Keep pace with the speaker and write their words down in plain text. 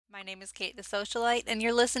My name is Kate the Socialite, and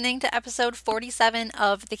you're listening to episode 47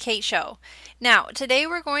 of The Kate Show. Now, today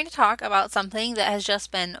we're going to talk about something that has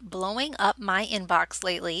just been blowing up my inbox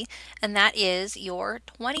lately, and that is your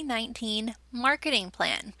 2019 marketing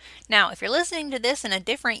plan. Now, if you're listening to this in a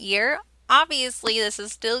different year, obviously this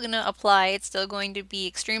is still going to apply. It's still going to be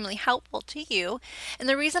extremely helpful to you. And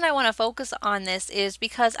the reason I want to focus on this is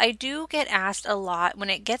because I do get asked a lot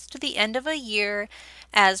when it gets to the end of a year.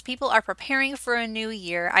 As people are preparing for a new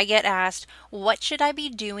year, I get asked, what should I be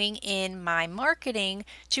doing in my marketing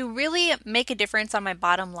to really make a difference on my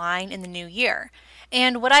bottom line in the new year?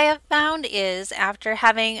 And what I have found is after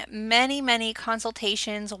having many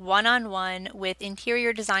consultations one-on-one with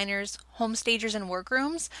interior designers, home stagers, and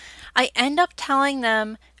workrooms, I end up telling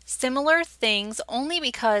them similar things only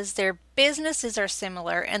because their businesses are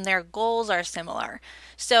similar and their goals are similar.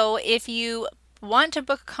 So if you want to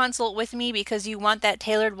book a consult with me because you want that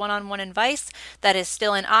tailored one-on-one advice, that is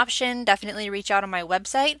still an option. Definitely reach out on my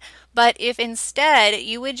website. But if instead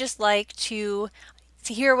you would just like to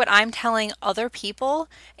hear what I'm telling other people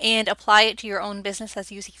and apply it to your own business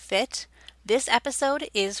as you see fit, this episode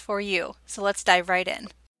is for you. So let's dive right in.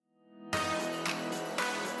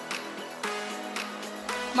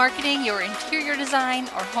 Marketing your interior design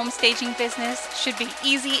or home staging business should be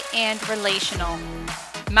easy and relational.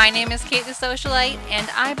 My name is Kate the Socialite, and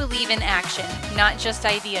I believe in action, not just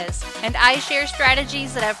ideas. And I share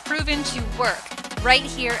strategies that have proven to work right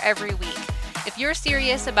here every week. If you're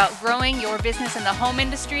serious about growing your business in the home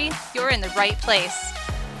industry, you're in the right place.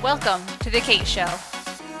 Welcome to The Kate Show.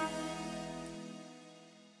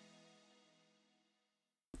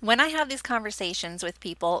 When I have these conversations with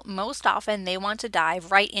people, most often they want to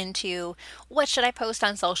dive right into, what should I post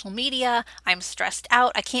on social media? I'm stressed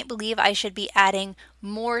out. I can't believe I should be adding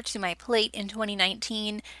more to my plate in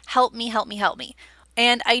 2019. Help me, help me, help me.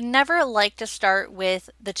 And I never like to start with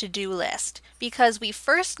the to-do list because we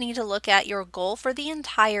first need to look at your goal for the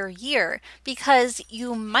entire year, because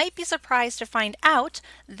you might be surprised to find out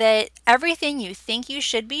that everything you think you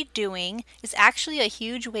should be doing is actually a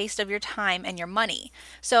huge waste of your time and your money.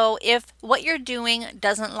 So if what you're doing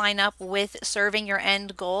doesn't line up with serving your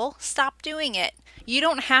end goal, stop doing it. You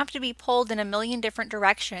don't have to be pulled in a million different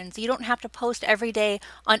directions. You don't have to post every day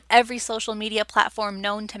on every social media platform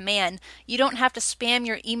known to man. You don't have to spam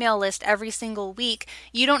your email list every single week.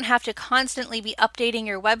 You don't have to constantly be updating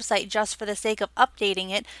your website just for the sake of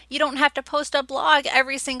updating it. You don't have to post a blog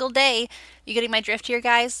every single day. You getting my drift here,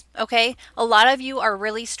 guys? Okay? A lot of you are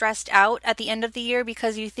really stressed out at the end of the year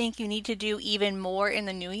because you think you need to do even more in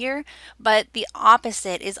the new year, but the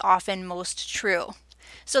opposite is often most true.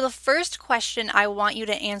 So the first question I want you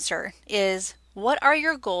to answer is, what are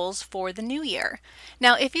your goals for the new year?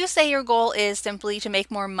 Now, if you say your goal is simply to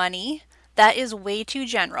make more money, that is way too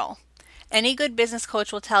general. Any good business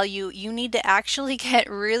coach will tell you you need to actually get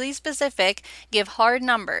really specific, give hard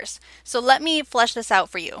numbers. So let me flesh this out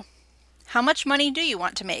for you. How much money do you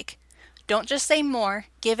want to make? Don't just say more,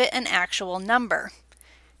 give it an actual number.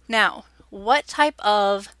 Now, what type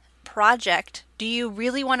of project do you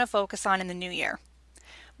really want to focus on in the new year?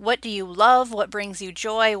 What do you love? What brings you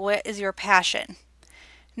joy? What is your passion?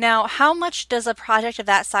 Now, how much does a project of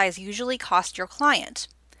that size usually cost your client?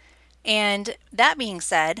 And that being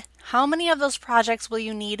said, how many of those projects will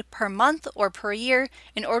you need per month or per year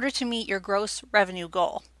in order to meet your gross revenue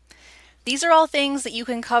goal? These are all things that you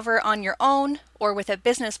can cover on your own or with a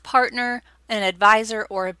business partner, an advisor,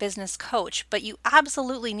 or a business coach, but you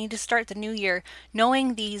absolutely need to start the new year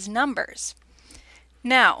knowing these numbers.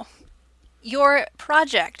 Now, your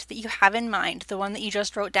project that you have in mind, the one that you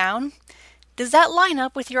just wrote down, does that line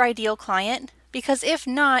up with your ideal client? Because if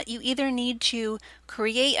not, you either need to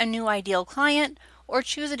create a new ideal client or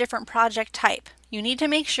choose a different project type. You need to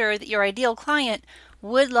make sure that your ideal client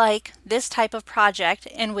would like this type of project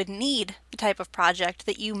and would need the type of project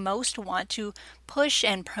that you most want to push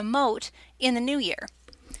and promote in the new year.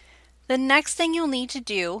 The next thing you'll need to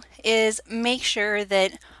do is make sure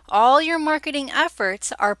that all your marketing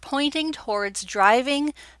efforts are pointing towards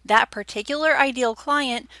driving that particular ideal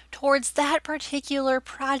client towards that particular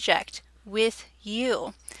project with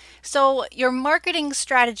you. So your marketing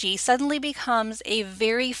strategy suddenly becomes a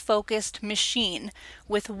very focused machine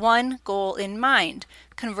with one goal in mind,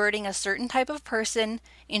 converting a certain type of person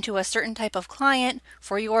into a certain type of client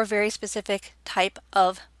for your very specific type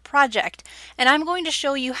of project. And I'm going to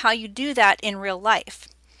show you how you do that in real life.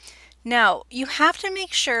 Now, you have to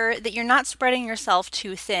make sure that you're not spreading yourself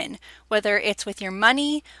too thin, whether it's with your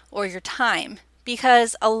money or your time,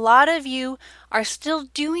 because a lot of you are still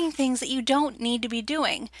doing things that you don't need to be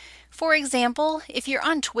doing. For example, if you're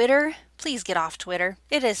on Twitter, please get off Twitter.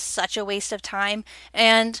 It is such a waste of time.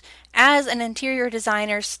 And as an interior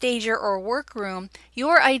designer, stager, or workroom,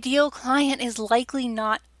 your ideal client is likely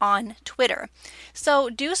not on Twitter. So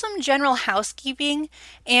do some general housekeeping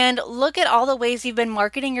and look at all the ways you've been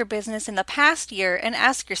marketing your business in the past year and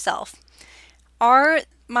ask yourself, are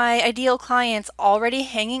my ideal clients already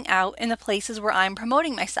hanging out in the places where I'm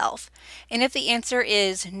promoting myself? And if the answer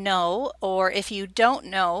is no, or if you don't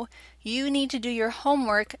know, you need to do your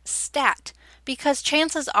homework stat, because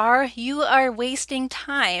chances are you are wasting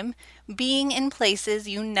time being in places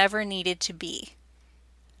you never needed to be.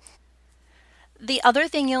 The other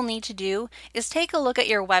thing you'll need to do is take a look at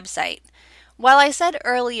your website. While I said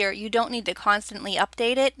earlier you don't need to constantly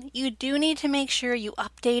update it, you do need to make sure you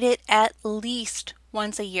update it at least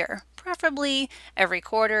once a year, preferably every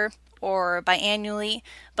quarter or biannually,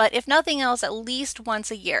 but if nothing else, at least once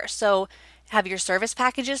a year. So have your service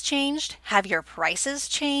packages changed? Have your prices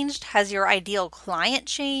changed? Has your ideal client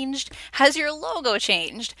changed? Has your logo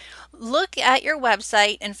changed? Look at your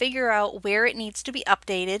website and figure out where it needs to be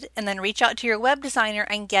updated, and then reach out to your web designer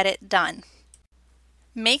and get it done.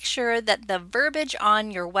 Make sure that the verbiage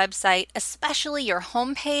on your website, especially your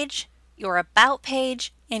homepage, your about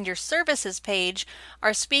page, and your services page,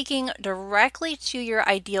 are speaking directly to your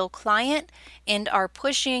ideal client and are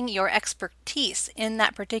pushing your expertise in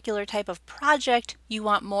that particular type of project you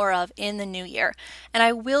want more of in the new year. And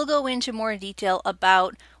I will go into more detail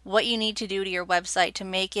about what you need to do to your website to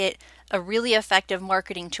make it a really effective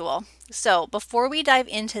marketing tool. So before we dive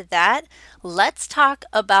into that, let's talk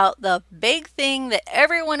about the big thing that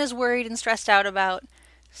everyone is worried and stressed out about: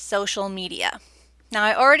 social media. Now,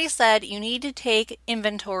 I already said you need to take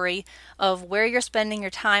inventory of where you're spending your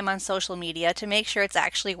time on social media to make sure it's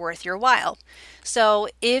actually worth your while. So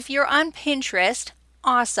if you're on Pinterest,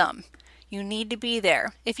 awesome. You need to be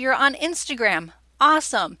there. If you're on Instagram,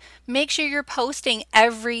 awesome. Make sure you're posting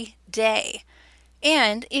every day.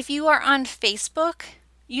 And if you are on Facebook,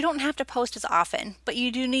 you don't have to post as often, but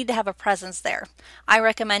you do need to have a presence there. I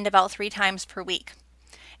recommend about 3 times per week.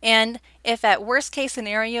 And if at worst case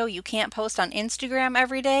scenario you can't post on Instagram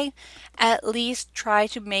every day, at least try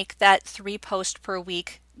to make that 3 posts per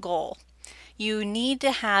week goal. You need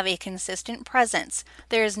to have a consistent presence.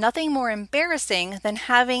 There is nothing more embarrassing than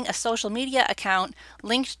having a social media account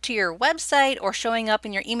linked to your website or showing up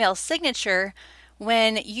in your email signature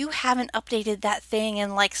when you haven't updated that thing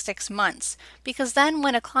in like 6 months. Because then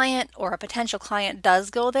when a client or a potential client does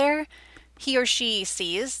go there, he or she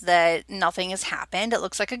sees that nothing has happened. It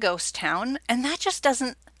looks like a ghost town, and that just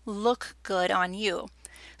doesn't look good on you.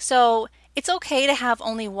 So it's okay to have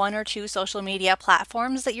only 1 or 2 social media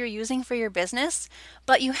platforms that you're using for your business,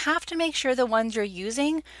 but you have to make sure the ones you're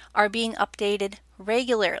using are being updated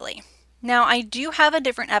regularly. Now, I do have a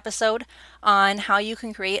different episode on how you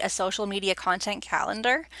can create a social media content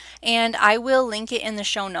calendar, and I will link it in the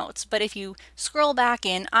show notes. But if you scroll back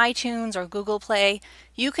in iTunes or Google Play,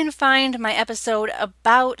 you can find my episode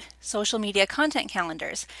about social media content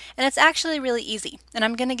calendars. And it's actually really easy, and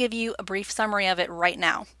I'm going to give you a brief summary of it right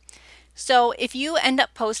now. So if you end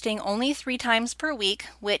up posting only 3 times per week,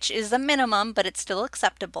 which is the minimum, but it's still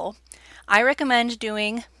acceptable, I recommend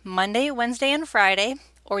doing Monday, Wednesday, and Friday.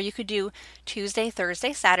 Or you could do Tuesday,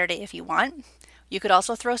 Thursday, Saturday if you want. You could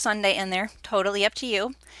also throw Sunday in there, totally up to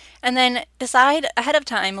you. And then decide ahead of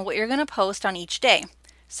time what you're going to post on each day.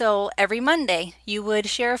 So every Monday, you would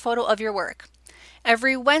share a photo of your work.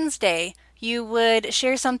 Every Wednesday, you would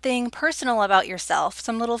share something personal about yourself,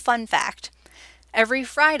 some little fun fact. Every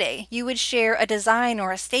Friday, you would share a design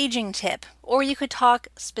or a staging tip, or you could talk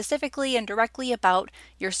specifically and directly about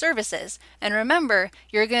your services. And remember,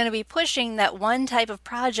 you're going to be pushing that one type of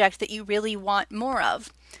project that you really want more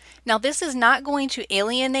of. Now, this is not going to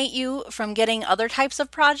alienate you from getting other types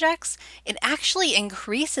of projects. It actually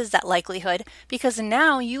increases that likelihood because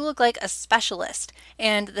now you look like a specialist,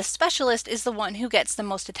 and the specialist is the one who gets the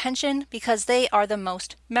most attention because they are the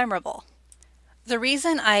most memorable. The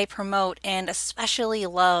reason I promote and especially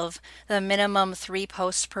love the minimum 3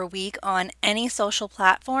 posts per week on any social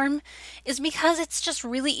platform is because it's just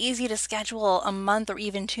really easy to schedule a month or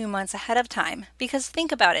even 2 months ahead of time. Because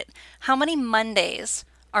think about it, how many Mondays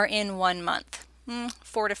are in 1 month?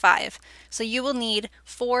 4 to 5. So you will need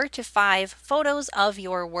 4 to 5 photos of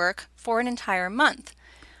your work for an entire month.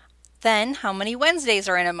 Then how many Wednesdays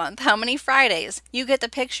are in a month? How many Fridays? You get the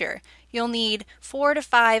picture. You'll need 4 to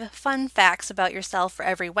 5 fun facts about yourself for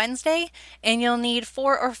every Wednesday, and you'll need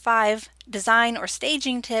 4 or 5 design or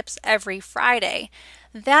staging tips every Friday.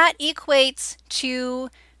 That equates to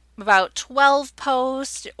about 12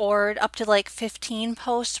 posts or up to like 15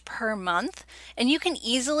 posts per month. And you can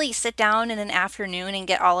easily sit down in an afternoon and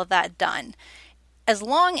get all of that done, as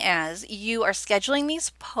long as you are scheduling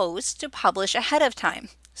these posts to publish ahead of time.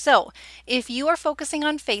 So, if you are focusing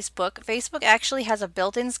on Facebook, Facebook actually has a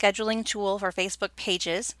built-in scheduling tool for Facebook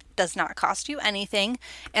pages. It does not cost you anything,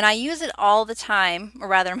 and I use it all the time, or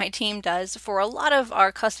rather my team does, for a lot of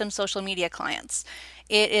our custom social media clients.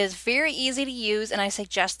 It is very easy to use, and I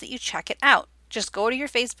suggest that you check it out. Just go to your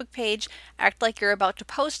Facebook page, act like you're about to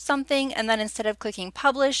post something, and then instead of clicking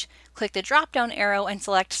publish, click the drop-down arrow and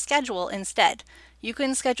select schedule instead. You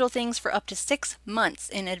can schedule things for up to 6 months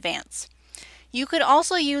in advance. You could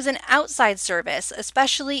also use an outside service,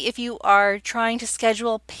 especially if you are trying to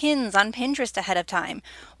schedule pins on Pinterest ahead of time,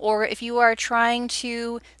 or if you are trying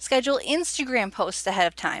to schedule Instagram posts ahead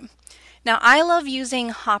of time. Now, I love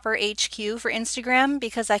using Hopper HQ for Instagram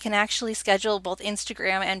because I can actually schedule both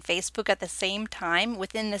Instagram and Facebook at the same time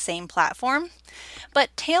within the same platform.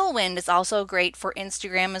 But Tailwind is also great for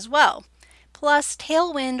Instagram as well. Plus,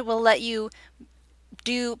 Tailwind will let you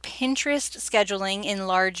do Pinterest scheduling in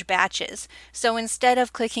large batches. So instead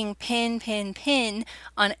of clicking pin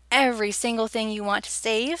on every single thing you want to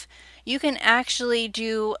save, you can actually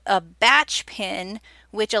do a batch pin,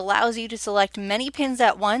 which allows you to select many pins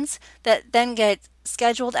at once that then get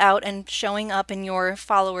scheduled out and showing up in your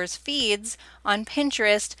followers' feeds on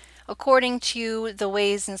Pinterest according to the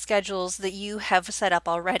ways and schedules that you have set up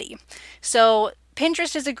already. So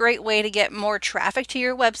Pinterest is a great way to get more traffic to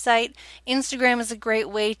your website. Instagram is a great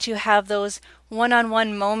way to have those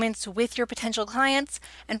one-on-one moments with your potential clients.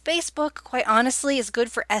 And Facebook, quite honestly, is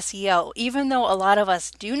good for SEO. Even though a lot of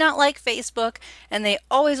us do not like Facebook and they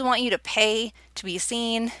always want you to pay to be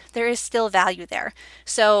seen, there is still value there.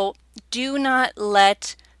 So do not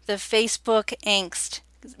let the Facebook angst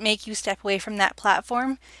make you step away from that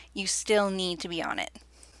platform. You still need to be on it.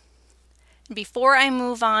 Before I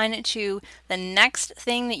move on to the next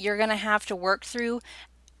thing that you're going to have to work through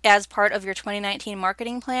as part of your 2019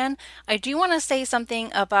 marketing plan, I do want to say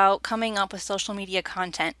something about coming up with social media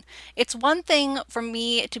content. It's one thing for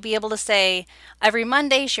me to be able to say, every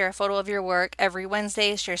Monday, share a photo of your work, every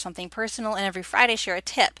Wednesday, share something personal, and every Friday, share a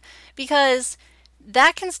tip, because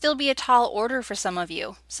that can still be a tall order for some of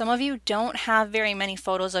you. Some of you don't have very many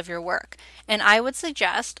photos of your work, and I would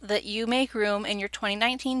suggest that you make room in your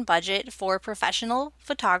 2019 budget for professional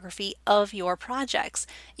photography of your projects,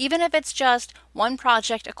 even if it's just one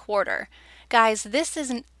project a quarter. Guys, this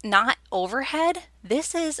is not overhead,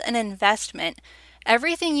 this is an investment.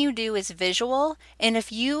 Everything you do is visual, and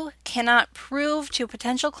if you cannot prove to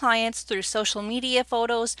potential clients through social media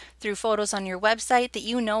photos, through photos on your website that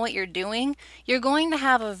you know what you're doing, you're going to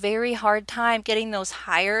have a very hard time getting those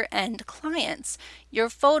higher end clients. Your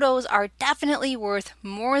photos are definitely worth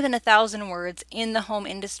more than 1,000 words in the home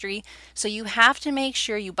industry, so you have to make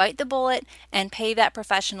sure you bite the bullet and pay that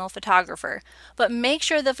professional photographer. But make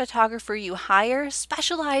sure the photographer you hire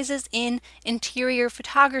specializes in interior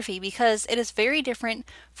photography, because it is very different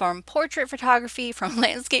from portrait photography, from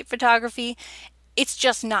landscape photography. It's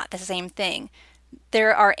just not the same thing.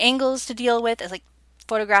 There are angles to deal with, like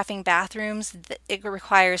photographing bathrooms. It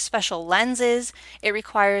requires special lenses, it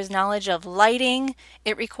requires knowledge of lighting,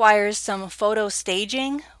 it requires some photo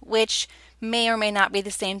staging, which may or may not be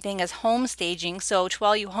the same thing as home staging. So to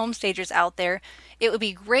all you home stagers out there, it would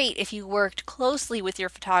be great if you worked closely with your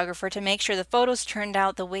photographer to make sure the photos turned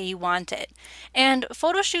out the way you want it. And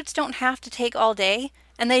photo shoots don't have to take all day,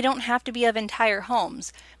 and they don't have to be of entire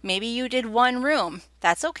homes. Maybe you did one room.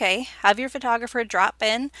 That's okay. Have your photographer drop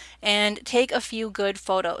in and take a few good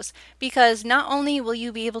photos, because not only will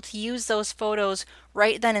you be able to use those photos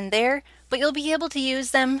right then and there, but you'll be able to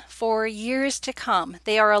use them for years to come.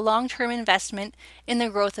 They are a long-term investment in the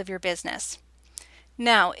growth of your business.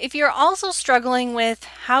 Now, if you're also struggling with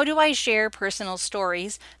how do I share personal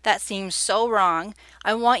stories that seem so wrong,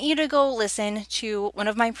 I want you to go listen to one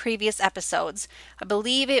of my previous episodes. I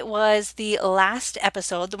believe it was the last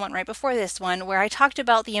episode, the one right before this one, where I talked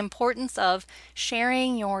about the importance of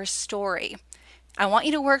sharing your story. I want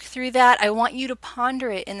you to work through that. I want you to ponder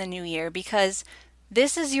it in the new year, because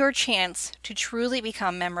this is your chance to truly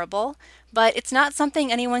become memorable, but it's not something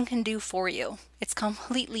anyone can do for you. It's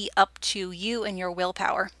completely up to you and your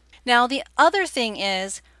willpower. Now, the other thing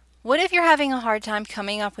is, what if you're having a hard time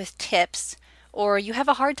coming up with tips, or you have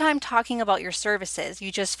a hard time talking about your services? You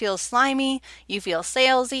just feel slimy, you feel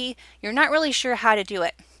salesy, you're not really sure how to do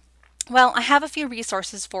it. Well, I have a few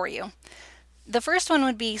resources for you. The first one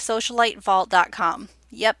would be socialitevault.com.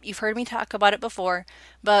 Yep, you've heard me talk about it before,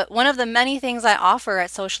 but one of the many things I offer at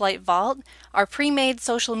Socialite Vault are pre-made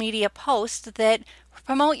social media posts that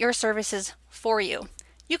promote your services for you.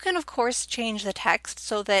 You can, of course, change the text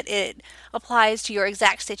so that it applies to your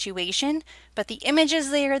exact situation, but the image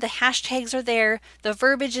is there, the hashtags are there, the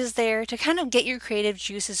verbiage is there to kind of get your creative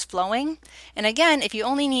juices flowing. And again, if you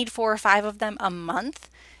only need 4 or 5 of them a month,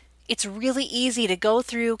 it's really easy to go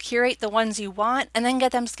through, curate the ones you want, and then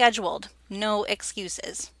get them scheduled. No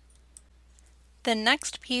excuses. The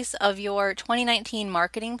next piece of your 2019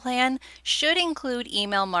 marketing plan should include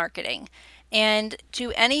email marketing. And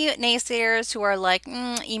to any naysayers who are like,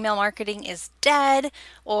 email marketing is dead,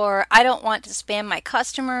 or I don't want to spam my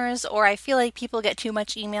customers, or I feel like people get too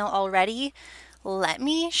much email already, let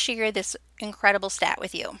me share this incredible stat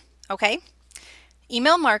with you, okay?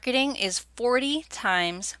 Email marketing is 40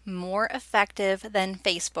 times more effective than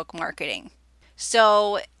Facebook marketing.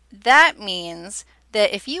 So that means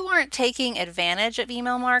that if you aren't taking advantage of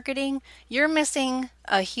email marketing, you're missing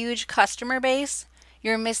a huge customer base,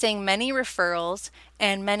 you're missing many referrals,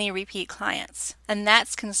 and many repeat clients. And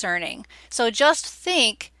that's concerning. So just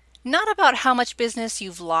think not about how much business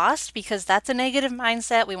you've lost, because that's a negative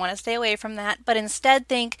mindset. We want to stay away from that. But instead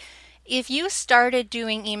think, if you started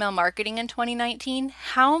doing email marketing in 2019,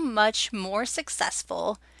 how much more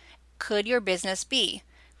successful could your business be?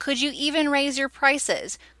 Could you even raise your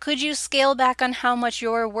prices? Could you scale back on how much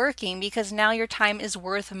you're working because now your time is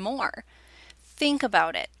worth more? Think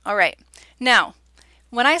about it. All right. Now,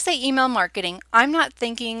 when I say email marketing, I'm not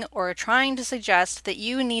thinking or trying to suggest that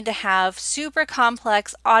you need to have super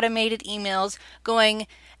complex automated emails going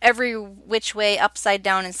every which way, upside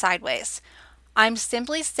down and sideways. I'm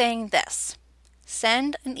simply saying this.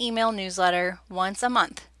 Send an email newsletter once a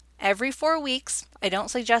month. Every 4 weeks. I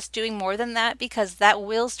don't suggest doing more than that because that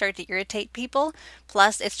will start to irritate people.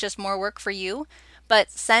 Plus, it's just more work for you.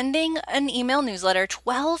 But sending an email newsletter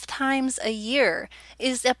 12 times a year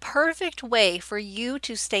is a perfect way for you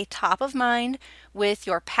to stay top of mind with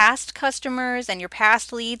your past customers and your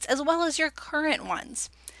past leads as well as your current ones.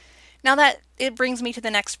 Now that it brings me to the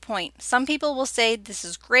next point. Some people will say this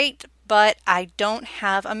is great, but I don't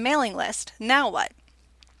have a mailing list. Now what?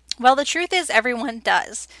 Well, the truth is everyone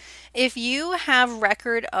does. If you have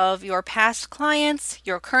record of your past clients,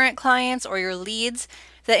 your current clients, or your leads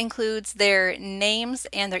that includes their names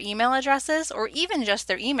and their email addresses, or even just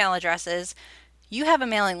their email addresses, you have a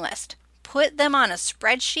mailing list. Put them on a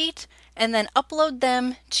spreadsheet and then upload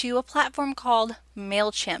them to a platform called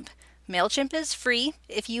MailChimp. MailChimp is free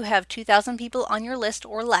if you have 2,000 people on your list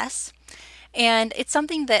or less. And it's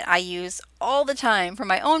something that I use all the time for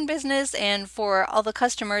my own business and for all the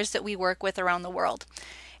customers that we work with around the world.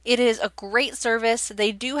 It is a great service.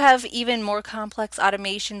 They do have even more complex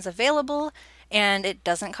automations available, and it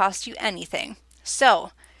doesn't cost you anything.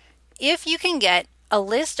 So, if you can get a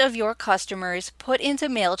list of your customers put into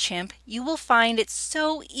MailChimp, you will find it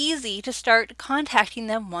so easy to start contacting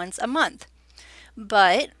them once a month.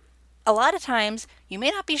 But a lot of times, you may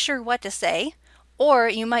not be sure what to say, or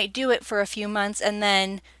you might do it for a few months and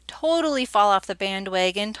then totally fall off the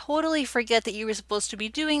bandwagon, totally forget that you were supposed to be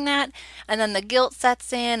doing that, and then the guilt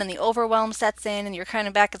sets in and the overwhelm sets in and you're kind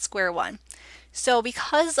of back at square one. So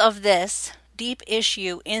because of this deep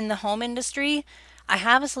issue in the home industry, I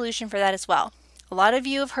have a solution for that as well. A lot of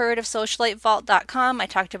you have heard of socialitevault.com. I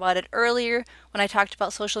talked about it earlier when I talked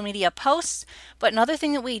about social media posts. But another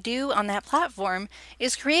thing that we do on that platform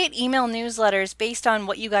is create email newsletters based on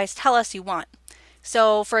what you guys tell us you want.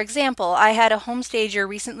 So, for example, I had a home stager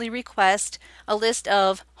recently request a list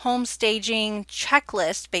of home staging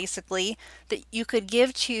checklists, basically, that you could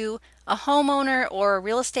give to a homeowner or a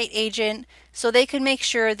real estate agent so they could make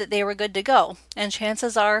sure that they were good to go. And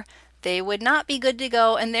chances are they would not be good to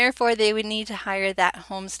go, and therefore they would need to hire that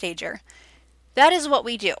home stager. That is what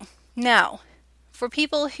we do. Now, for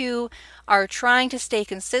people who are trying to stay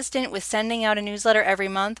consistent with sending out a newsletter every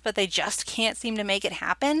month, but they just can't seem to make it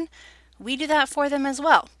happen, we do that for them as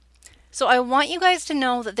well. So I want you guys to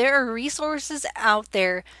know that there are resources out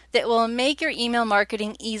there that will make your email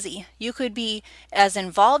marketing easy. You could be as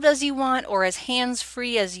involved as you want or as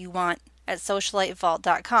hands-free as you want at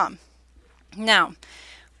socialitevault.com. Now,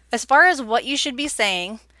 as far as what you should be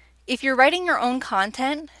saying, if you're writing your own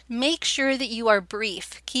content, make sure that you are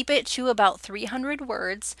brief. Keep it to about 300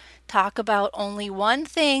 words. Talk about only one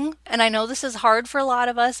thing. And I know this is hard for a lot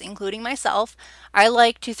of us, including myself. I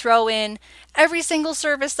like to throw in every single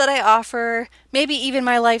service that I offer, maybe even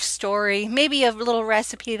my life story, maybe a little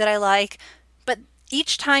recipe that I like. But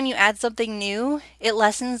each time you add something new, it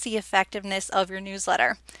lessens the effectiveness of your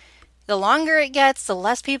newsletter. The longer it gets, the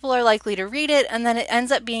less people are likely to read it, and then it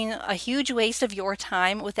ends up being a huge waste of your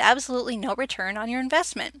time with absolutely no return on your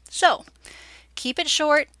investment. So, keep it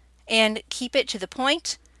short and keep it to the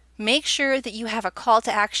point. Make sure that you have a call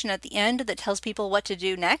to action at the end that tells people what to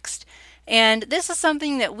do next. And this is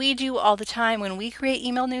something that we do all the time when we create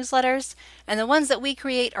email newsletters, and the ones that we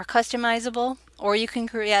create are customizable, or you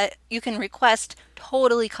can request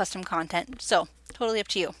totally custom content. So, totally up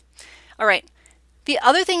to you. All right. The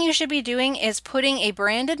other thing you should be doing is putting a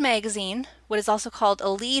branded magazine, what is also called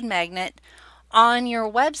a lead magnet, on your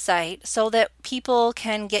website so that people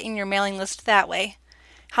can get in your mailing list that way.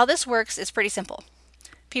 How this works is pretty simple.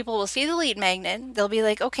 People will see the lead magnet, they'll be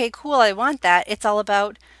like, okay, cool, I want that. It's all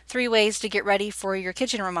about 3 ways to get ready for your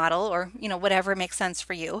kitchen remodel, or whatever makes sense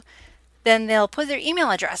for you. Then they'll put their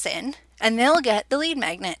email address in and they'll get the lead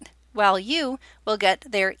magnet, while you will get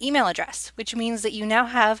their email address, which means that you now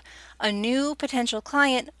have a new potential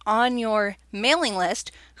client on your mailing list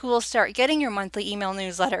who will start getting your monthly email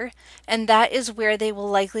newsletter, and that is where they will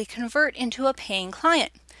likely convert into a paying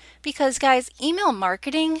client. Because guys, email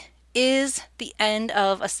marketing is the end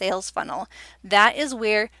of a sales funnel. That is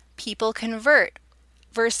where people convert,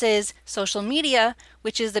 versus social media,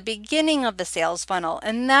 which is the beginning of the sales funnel.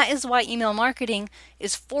 And that is why email marketing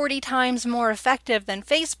is 40 times more effective than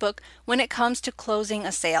Facebook when it comes to closing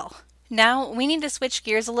a sale. Now we need to switch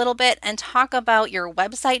gears a little bit and talk about your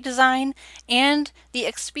website design and the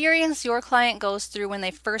experience your client goes through when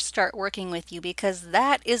they first start working with you, because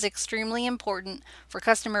that is extremely important for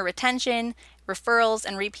customer retention, referrals,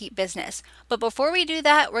 and repeat business. But before we do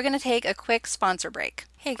that, we're going to take a quick sponsor break.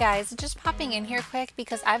 Hey guys, just popping in here quick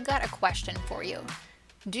because I've got a question for you.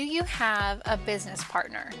 Do you have a business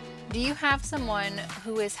partner? Do you have someone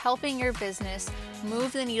who is helping your business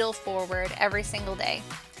move the needle forward every single day?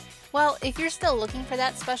 Well, if you're still looking for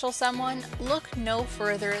that special someone, look no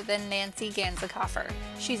further than Nancy Ganzekoffer.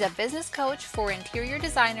 She's a business coach for interior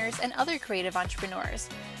designers and other creative entrepreneurs.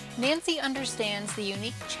 Nancy understands the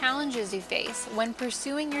unique challenges you face when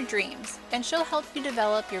pursuing your dreams, and she'll help you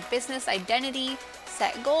develop your business identity,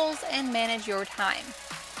 set goals, and manage your time.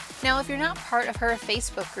 Now, if you're not part of her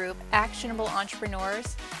Facebook group, Actionable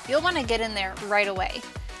Entrepreneurs, you'll want to get in there right away.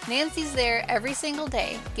 Nancy's there every single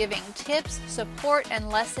day, giving tips, support, and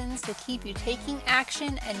lessons to keep you taking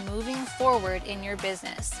action and moving forward in your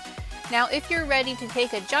business. Now, if you're ready to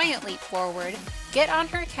take a giant leap forward, get on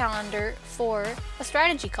her calendar for a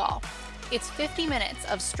strategy call. It's 50 minutes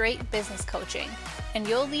of straight business coaching, and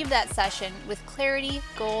you'll leave that session with clarity,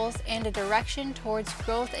 goals, and a direction towards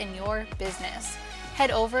growth in your business. Head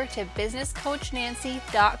over to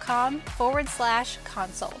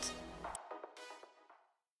businesscoachnancy.com/consult.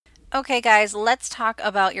 Okay guys, let's talk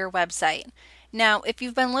about your website. Now, if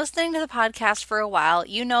you've been listening to the podcast for a while,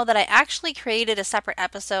 you know that I actually created a separate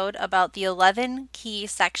episode about the 11 key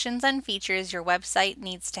sections and features your website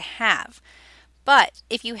needs to have. But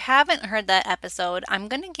if you haven't heard that episode, I'm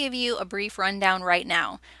going to give you a brief rundown right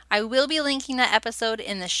now. I will be linking that episode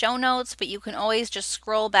in the show notes, but you can always just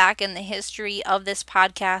scroll back in the history of this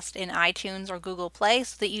podcast in iTunes or Google Play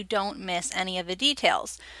so that you don't miss any of the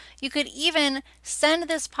details. You could even send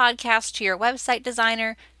this podcast to your website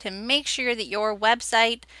designer to make sure that your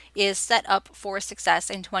website is set up for success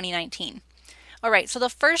in 2019. All right, so the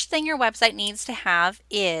first thing your website needs to have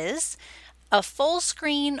is a full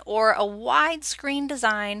screen or a wide screen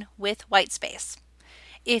design with white space.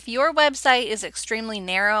 If your website is extremely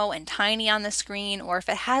narrow and tiny on the screen, or if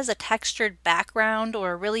it has a textured background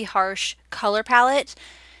or a really harsh color palette,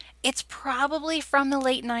 it's probably from the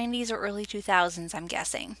late 90s or early 2000s, I'm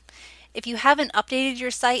guessing. If you haven't updated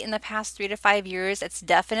your site in the past 3 to 5 years, it's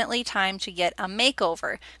definitely time to get a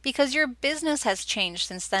makeover because your business has changed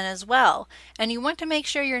since then as well. And you want to make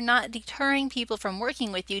sure you're not deterring people from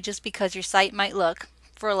working with you just because your site might look,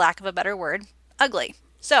 for lack of a better word, ugly.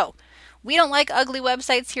 So, we don't like ugly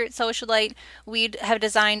websites here at Socialite. We have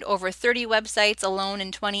designed over 30 websites alone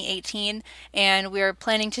in 2018, and we're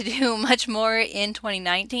planning to do much more in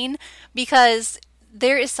 2019 because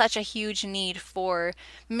there is such a huge need for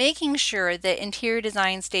making sure that interior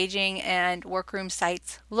design, staging, and workroom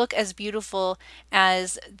sites look as beautiful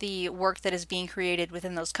as the work that is being created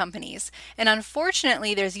within those companies. And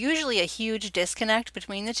unfortunately, there's usually a huge disconnect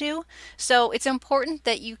between the two, so it's important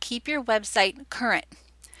that you keep your website current.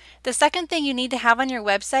 The second thing you need to have on your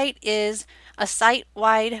website is a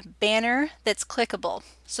site-wide banner that's clickable.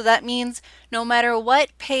 So that means no matter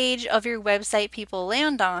what page of your website people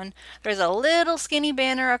land on, there's a little skinny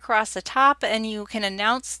banner across the top and you can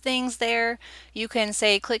announce things there. You can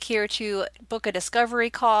say click here to book a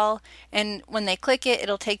discovery call, and when they click it,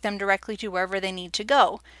 it'll take them directly to wherever they need to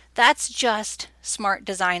go. That's just smart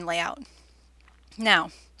design layout.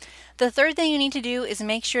 Now, the third thing you need to do is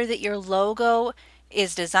make sure that your logo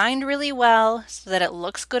is designed really well so that it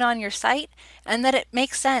looks good on your site and that it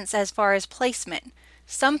makes sense as far as placement.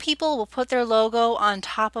 Some people will put their logo on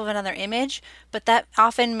top of another image, but that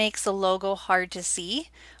often makes the logo hard to see,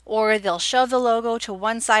 or they'll shove the logo to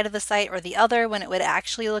one side of the site or the other when it would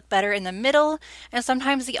actually look better in the middle, and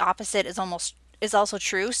sometimes the opposite is also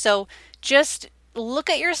true. So just look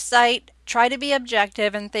at your site, try to be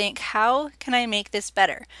objective, and think, how can I make this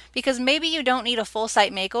better? Because maybe you don't need a full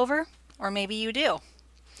site makeover, or maybe you do.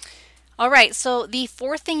 All right, so the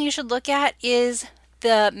fourth thing you should look at is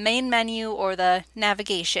the main menu or the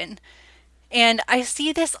navigation. And I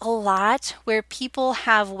see this a lot where people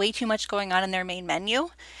have way too much going on in their main menu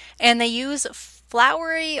and they use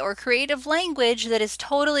flowery or creative language that is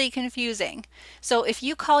totally confusing. So if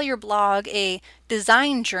you call your blog a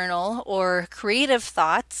design journal or creative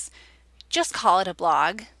thoughts, just call it a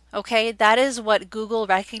blog. Okay, that is what Google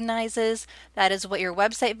recognizes. That is what your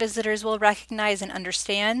website visitors will recognize and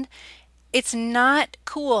understand. It's not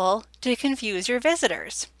cool to confuse your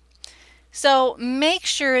visitors. So make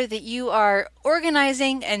sure that you are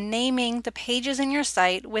organizing and naming the pages in your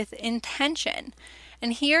site with intention.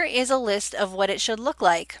 And here is a list of what it should look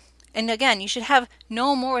like. And again, you should have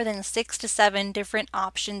no more than 6 to 7 different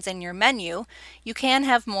options in your menu. You can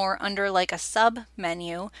have more under like a sub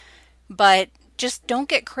menu, but just don't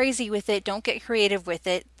get crazy with it. Don't get creative with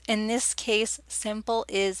it. In this case, simple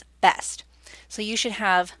is best. So you should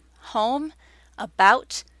have home,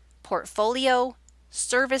 about, portfolio,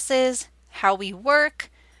 services, how we work,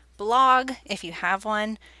 blog if you have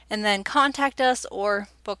one, and then contact us or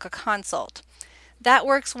book a consult. That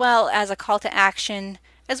works well as a call to action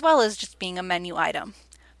as well as just being a menu item.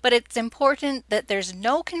 But it's important that there's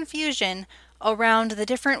no confusion around the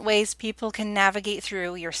different ways people can navigate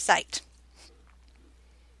through your site.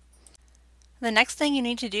 The next thing you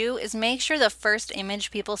need to do is make sure the first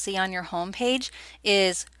image people see on your homepage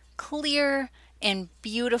is clear and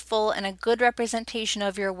beautiful and a good representation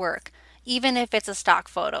of your work, even if it's a stock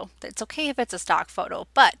photo. It's okay if it's a stock photo,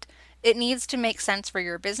 but it needs to make sense for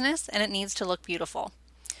your business and it needs to look beautiful.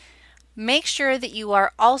 Make sure that you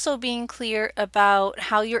are also being clear about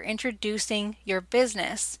how you're introducing your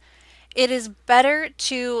business. It is better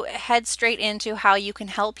to head straight into how you can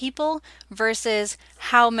help people versus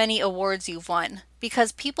how many awards you've won,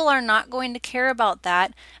 because people are not going to care about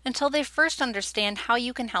that until they first understand how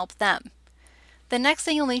you can help them. The next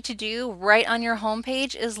thing you'll need to do right on your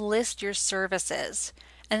homepage is list your services,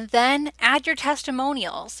 and then add your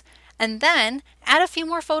testimonials, and then add a few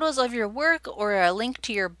more photos of your work or a link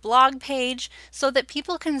to your blog page so that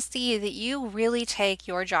people can see that you really take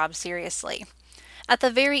your job seriously. At the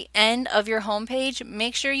very end of your homepage,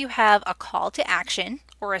 make sure you have a call to action,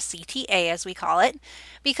 or a CTA as we call it,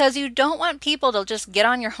 because you don't want people to just get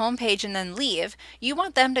on your homepage and then leave. You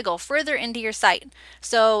want them to go further into your site.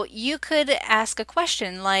 So you could ask a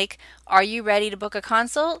question like, are you ready to book a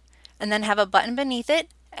consult? And then have a button beneath it,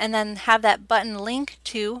 and then have that button link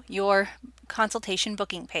to your consultation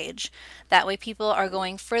booking page. That way people are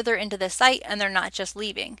going further into the site and they're not just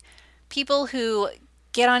leaving. People who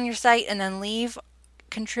get on your site and then leave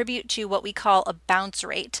contribute to what we call a bounce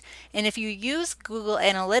rate. And if you use Google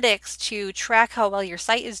Analytics to track how well your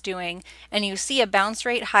site is doing and you see a bounce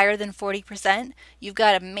rate higher than 40%, you've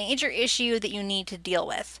got a major issue that you need to deal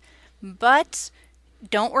with. But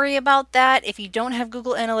don't worry about that. If you don't have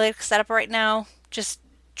Google Analytics set up right now, just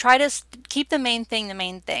try to keep the main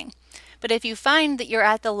thing. But if you find that you're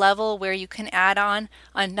at the level where you can add on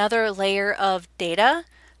another layer of data,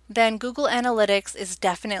 then Google Analytics is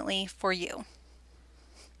definitely for you.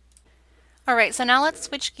 All right, so now let's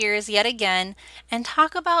switch gears yet again and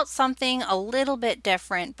talk about something a little bit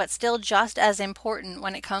different, but still just as important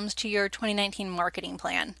when it comes to your 2019 marketing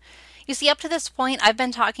plan. You see, up to this point, I've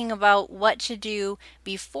been talking about what to do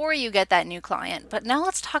before you get that new client, but now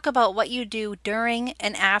let's talk about what you do during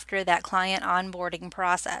and after that client onboarding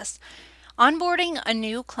process. Onboarding a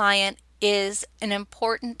new client is an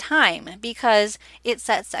important time because it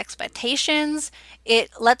sets expectations,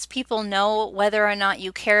 it lets people know whether or not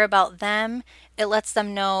you care about them, it lets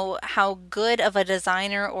them know how good of a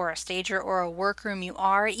designer or a stager or a workroom you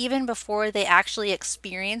are even before they actually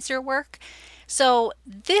experience your work. So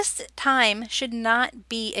this time should not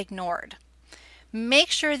be ignored. Make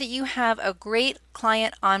sure that you have a great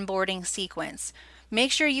client onboarding sequence.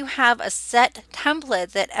 Make sure you have a set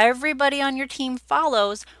template that everybody on your team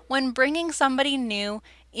follows when bringing somebody new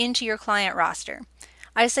into your client roster.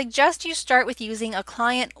 I suggest you start with using a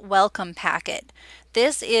client welcome packet.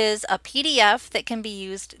 This is a PDF that can be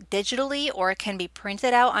used digitally or it can be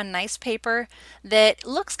printed out on nice paper that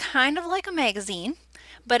looks kind of like a magazine,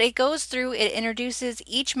 but it goes through, it introduces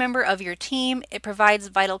each member of your team, it provides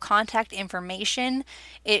vital contact information,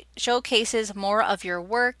 it showcases more of your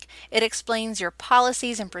work, it explains your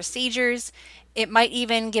policies and procedures, it might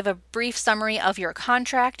even give a brief summary of your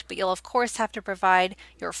contract, but you'll of course have to provide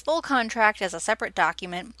your full contract as a separate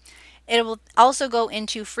document. It will also go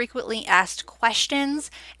into frequently asked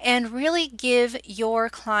questions and really give your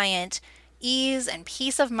client ease and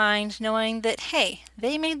peace of mind knowing that, hey,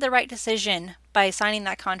 they made the right decision by signing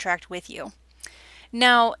that contract with you.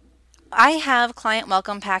 Now, I have client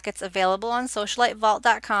welcome packets available on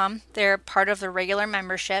socialitevault.com. They're part of the regular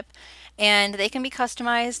membership and they can be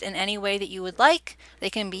customized in any way that you would like. They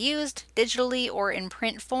can be used digitally or in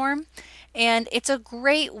print form, and it's a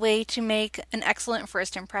great way to make an excellent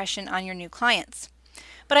first impression on your new clients.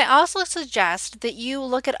 But I also suggest that you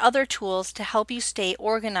look at other tools to help you stay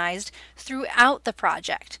organized throughout the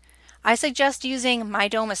project. I suggest using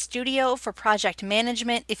MyDoma Studio for project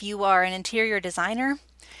management if you are an interior designer.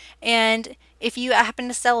 And if you happen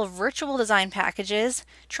to sell virtual design packages,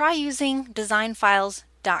 try using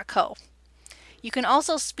designfiles.co. You can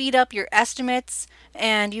also speed up your estimates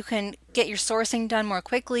and you can get your sourcing done more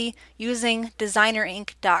quickly using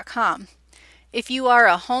designerinc.com. If you are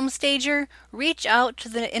a home stager, reach out to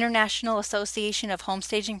the International Association of Home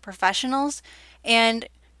Staging Professionals and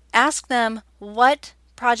ask them what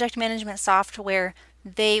project management software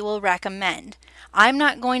they will recommend. I'm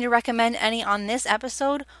not going to recommend any on this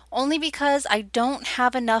episode only because I don't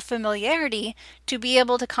have enough familiarity to be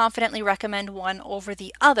able to confidently recommend one over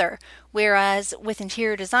the other. Whereas with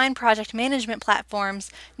interior design project management platforms,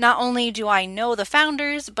 not only do I know the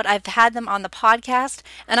founders, but I've had them on the podcast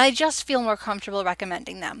and I just feel more comfortable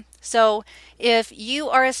recommending them. So if you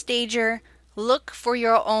are a stager, look for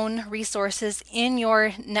your own resources in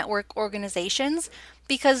your network organizations,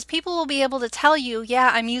 because people will be able to tell you,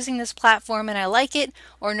 yeah, I'm using this platform and I like it,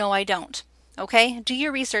 or no, I don't. Okay? Do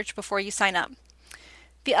your research before you sign up.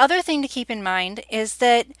 The other thing to keep in mind is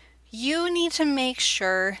that you need to make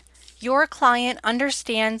sure your client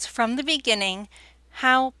understands from the beginning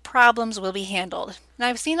how problems will be handled. And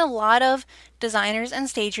I've seen a lot of designers and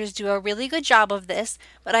stagers do a really good job of this,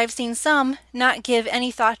 but I've seen some not give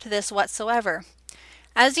any thought to this whatsoever.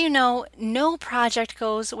 As you know, no project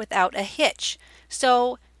goes without a hitch.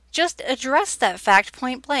 So just address that fact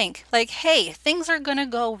point blank. Like, hey, things are going to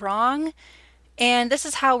go wrong, and this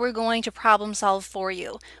is how we're going to problem solve for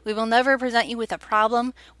you. We will never present you with a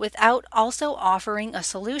problem without also offering a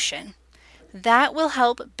solution. That will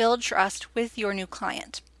help build trust with your new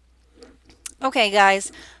client. Okay,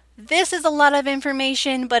 guys, this is a lot of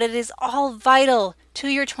information, but it is all vital to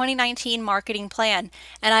your 2019 marketing plan.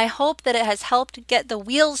 And I hope that it has helped get the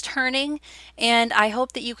wheels turning. And I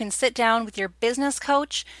hope that you can sit down with your business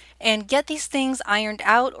coach and get these things ironed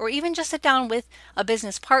out, or even just sit down with a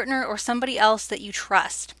business partner or somebody else that you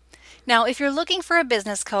trust. Now, if you're looking for a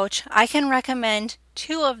business coach, I can recommend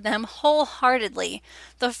two of them wholeheartedly.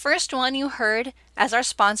 The first one you heard as our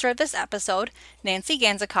sponsor of this episode, Nancy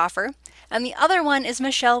Ganzikoffer, and the other one is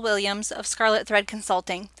Michelle Williams of Scarlet Thread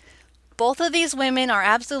Consulting. Both of these women are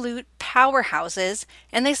absolute powerhouses,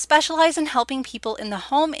 and they specialize in helping people in the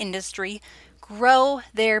home industry grow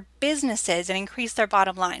their businesses and increase their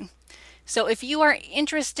bottom line. So if you are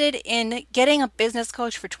interested in getting a business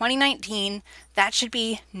coach for 2019, that should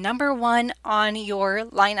be number one on your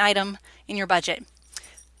line item in your budget.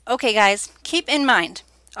 Okay, guys, keep in mind,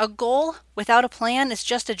 a goal without a plan is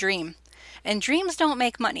just a dream, and dreams don't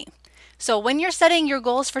make money. So when you're setting your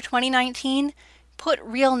goals for 2019, put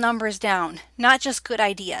real numbers down, not just good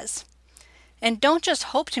ideas. And don't just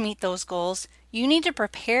hope to meet those goals. You need to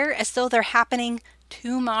prepare as though they're happening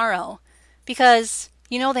tomorrow, because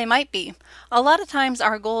they might be. A lot of times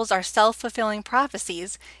our goals are self-fulfilling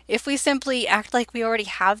prophecies. If we simply act like we already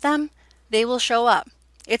have them, they will show up.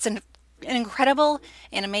 It's an incredible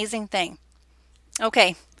and amazing thing.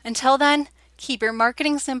 Okay, until then, keep your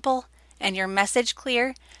marketing simple and your message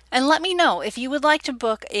clear, and let me know if you would like to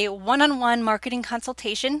book a one-on-one marketing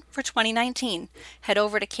consultation for 2019. Head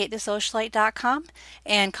over to katethesocialite.com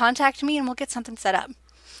and contact me and we'll get something set up.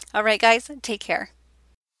 All right, guys, take care.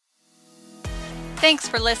 Thanks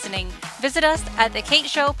for listening. Visit us at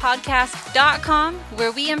thekateshowpodcast.com,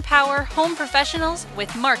 where we empower home professionals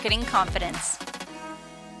with marketing confidence.